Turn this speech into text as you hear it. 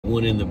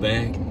one in the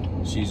back.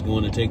 She's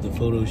going to take the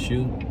photo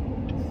shoot.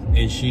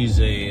 And she's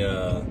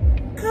a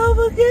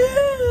cover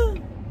girl.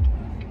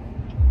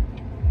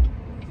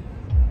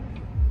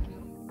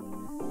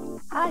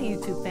 Hi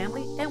YouTube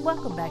family, and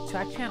welcome back to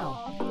our channel.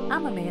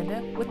 I'm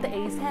Amanda with the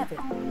A's Habit.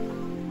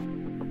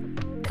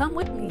 Come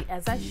with me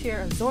as I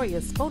share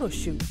Azoria's photo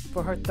shoot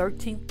for her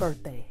 13th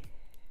birthday.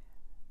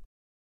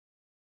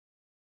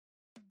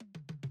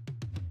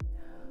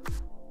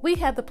 We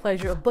had the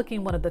pleasure of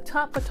booking one of the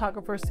top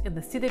photographers in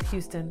the city of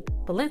Houston,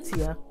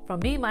 Valencia,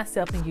 from Me,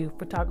 Myself, and You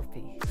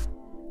Photography.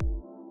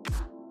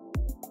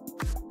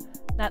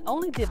 Not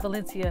only did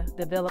Valencia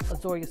develop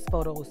Azoria's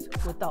photos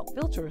without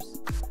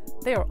filters,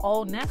 they are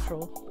all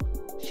natural.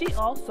 She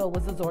also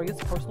was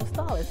Azoria's personal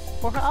stylist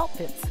for her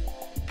outfits.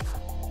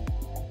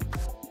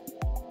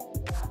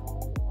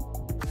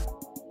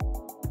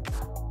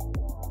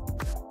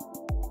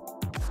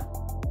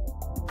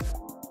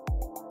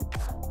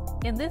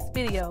 In this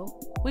video,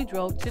 we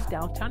drove to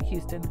downtown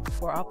Houston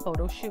for our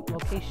photo shoot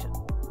location.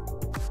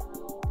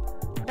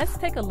 Let's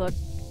take a look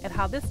at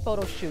how this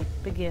photo shoot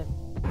began.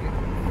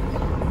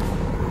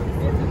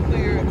 This is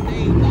where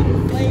they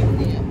got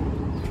slaves in.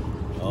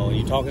 Oh,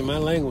 you talking my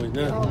language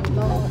now? Oh,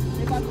 Lord.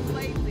 They got the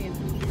slaves in.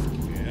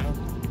 Yeah.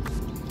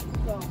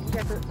 So,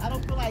 I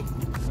don't feel like,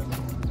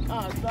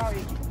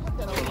 sorry.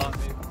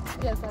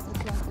 Yes, I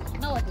just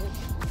wanted. No, I did.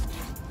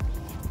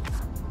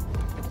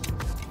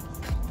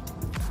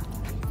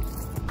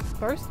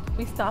 First,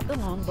 we stopped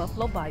along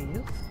Buffalo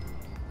Bayou.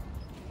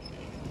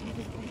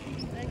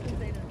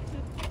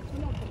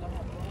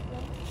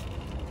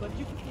 But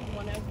you can see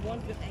one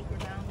good anchor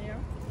down there.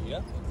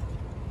 Yeah.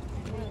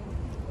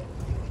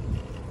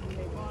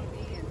 They brought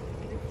in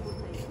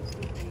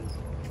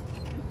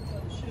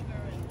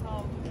sugar and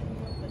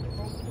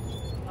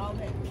all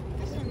that.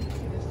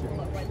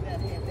 Right there,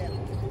 they had that.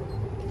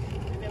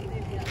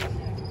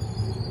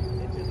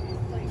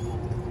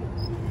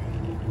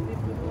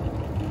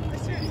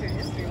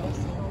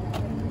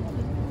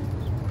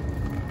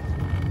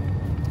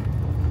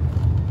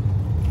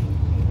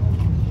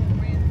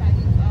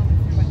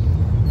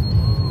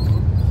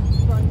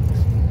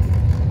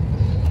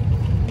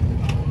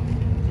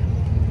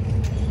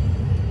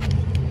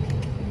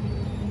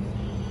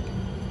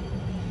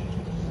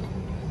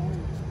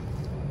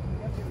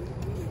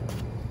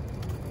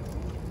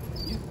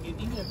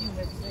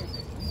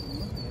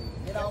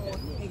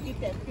 Get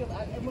that feel.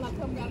 And when I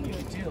come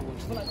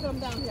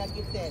down here, I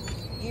get that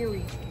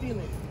eerie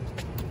feeling.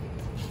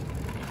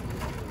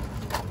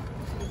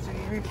 It's an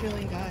eerie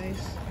feeling, guys.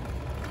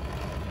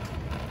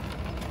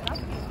 And I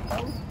think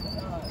those,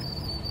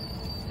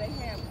 they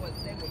had what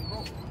they would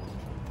rope.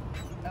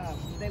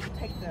 They would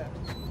take the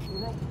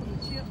rope from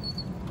the ship,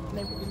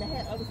 and they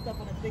had other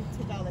stuff on it. They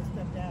took all that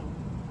stuff down,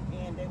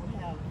 and they would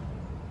have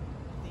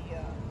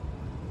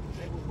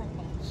they would rope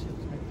off the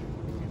ships.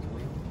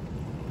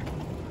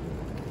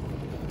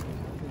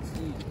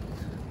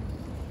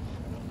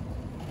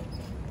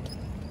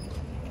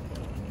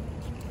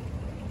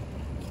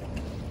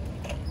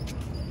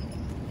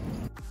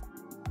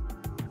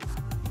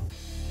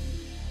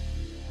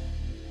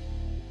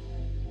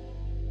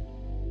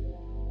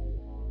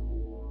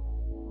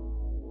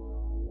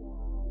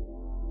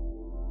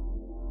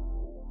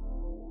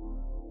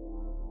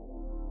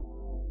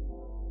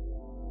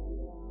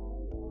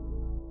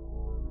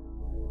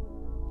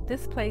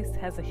 This place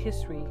has a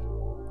history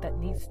that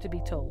needs to be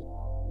told.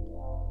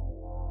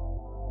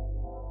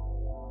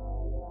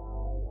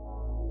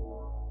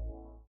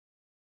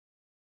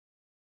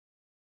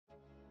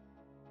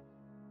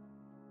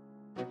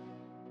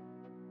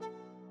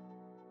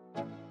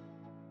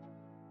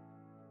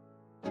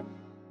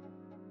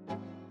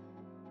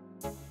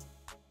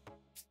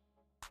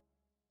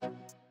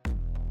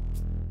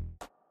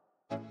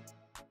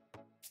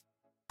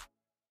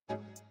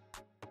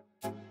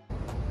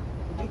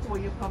 Get to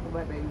where you're comfortable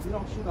at, baby. We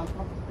don't shoot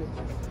uncomfortable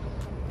pictures.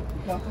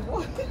 You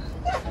comfortable?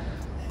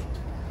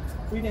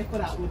 Bring that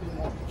foot out a little bit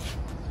more.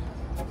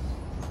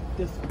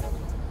 This one.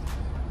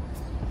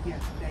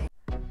 Yes, thank you.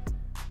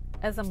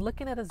 As I'm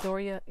looking at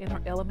Azoria in her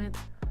element,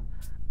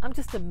 I'm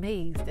just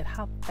amazed at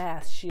how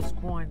fast she is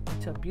growing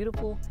into a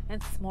beautiful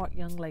and smart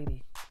young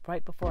lady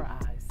right before our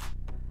eyes.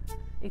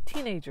 A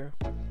teenager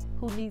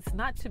who needs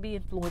not to be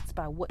influenced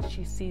by what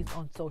she sees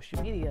on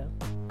social media,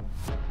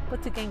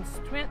 but to gain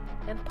strength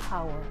and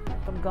power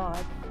from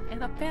God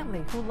and a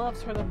family who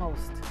loves her the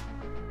most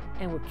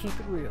and will keep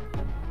it real.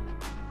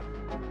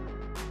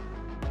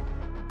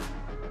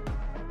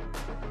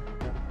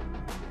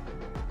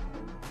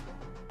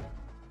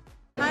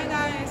 Hi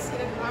guys,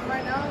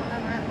 right now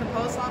I'm at the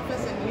post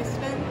office in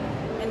Houston,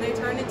 and they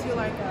turned into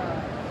like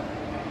a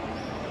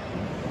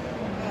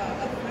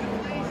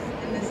food place,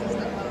 and this is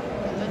the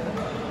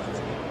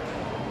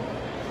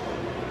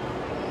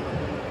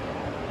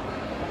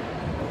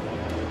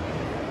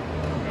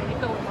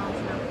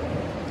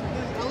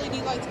LED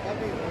lights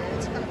everywhere.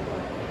 It's kind of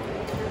cool.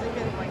 There's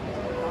even like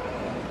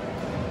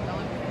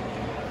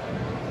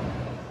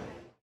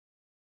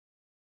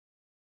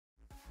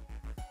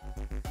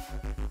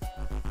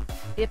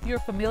If you're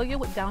familiar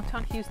with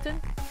downtown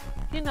Houston,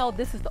 You know,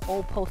 this is the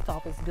old post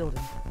office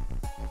building.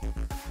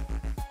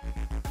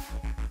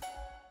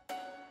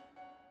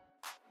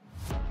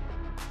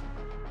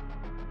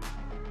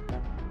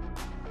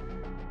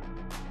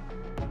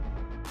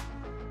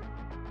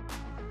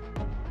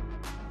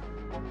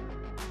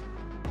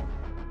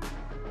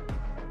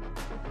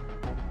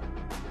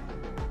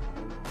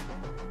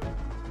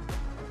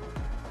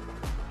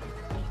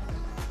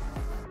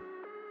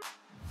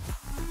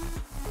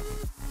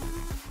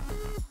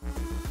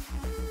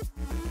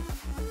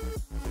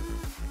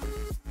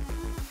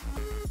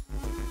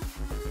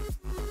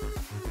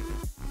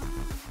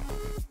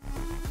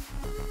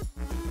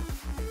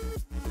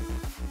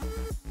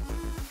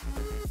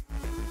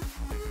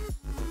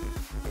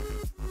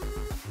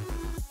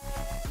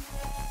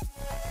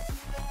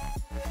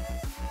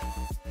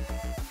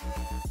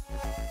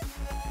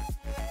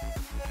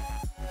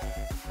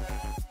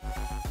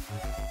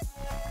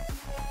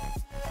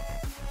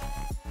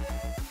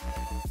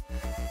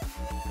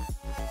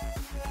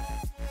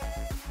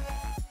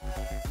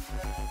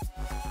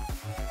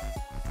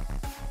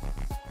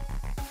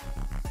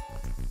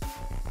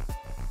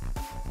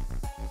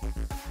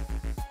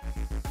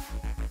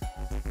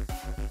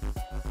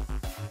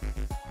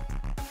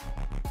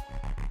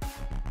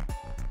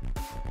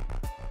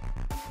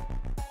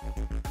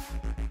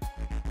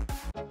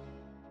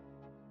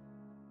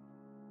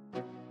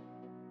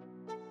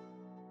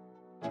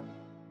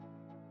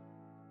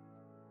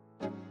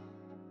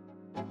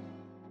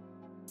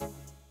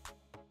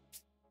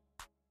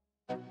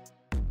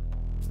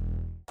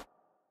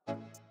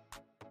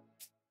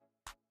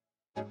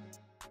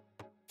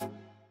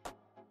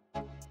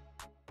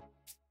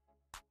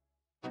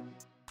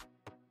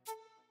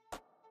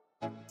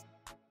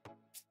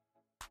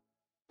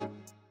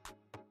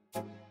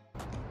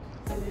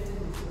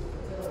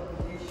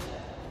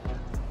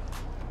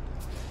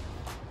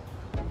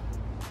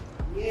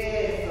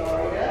 Yes,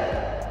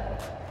 Zaria.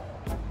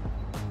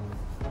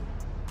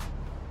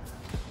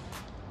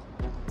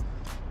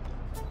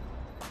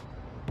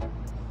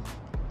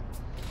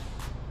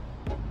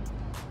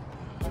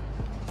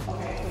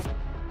 Okay.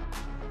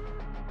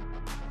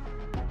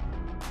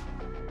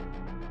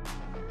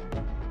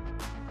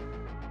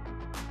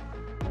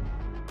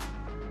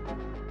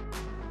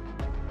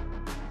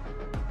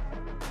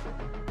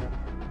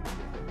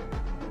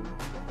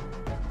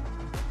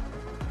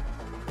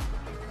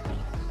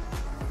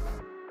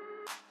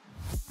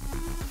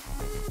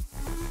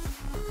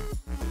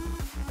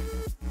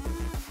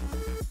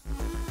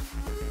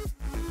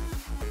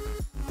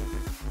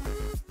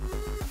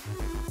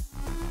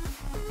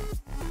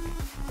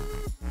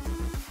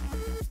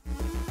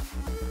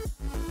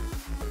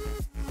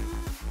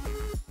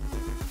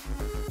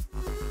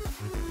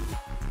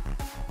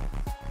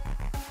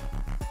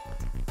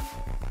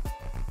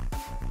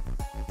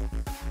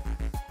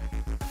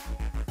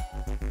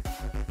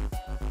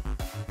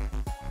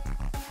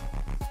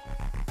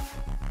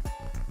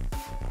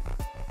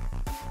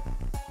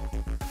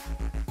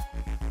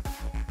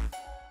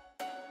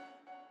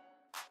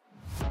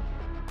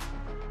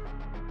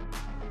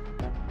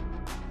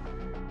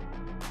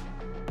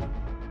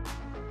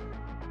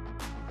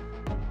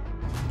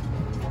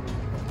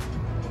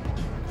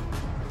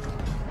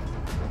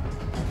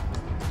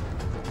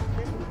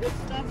 Good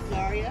stuff,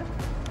 Zaria.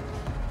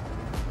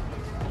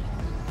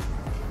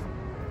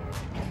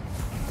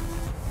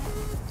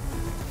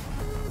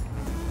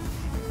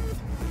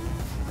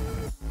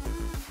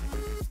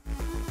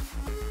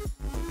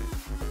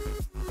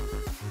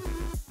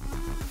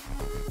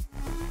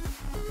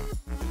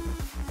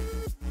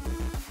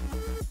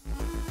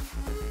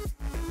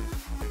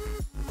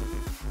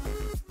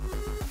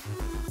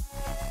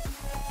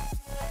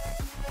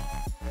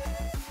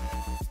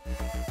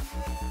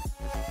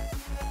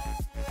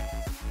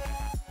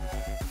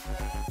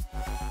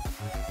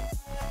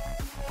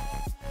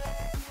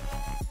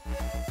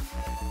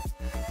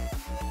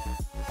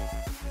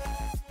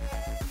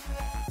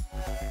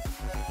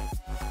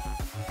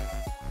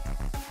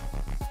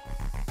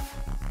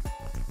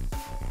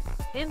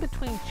 In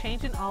between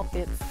changing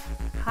outfits,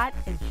 hot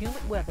and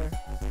humid weather,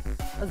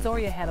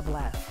 Azoria had a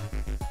blast.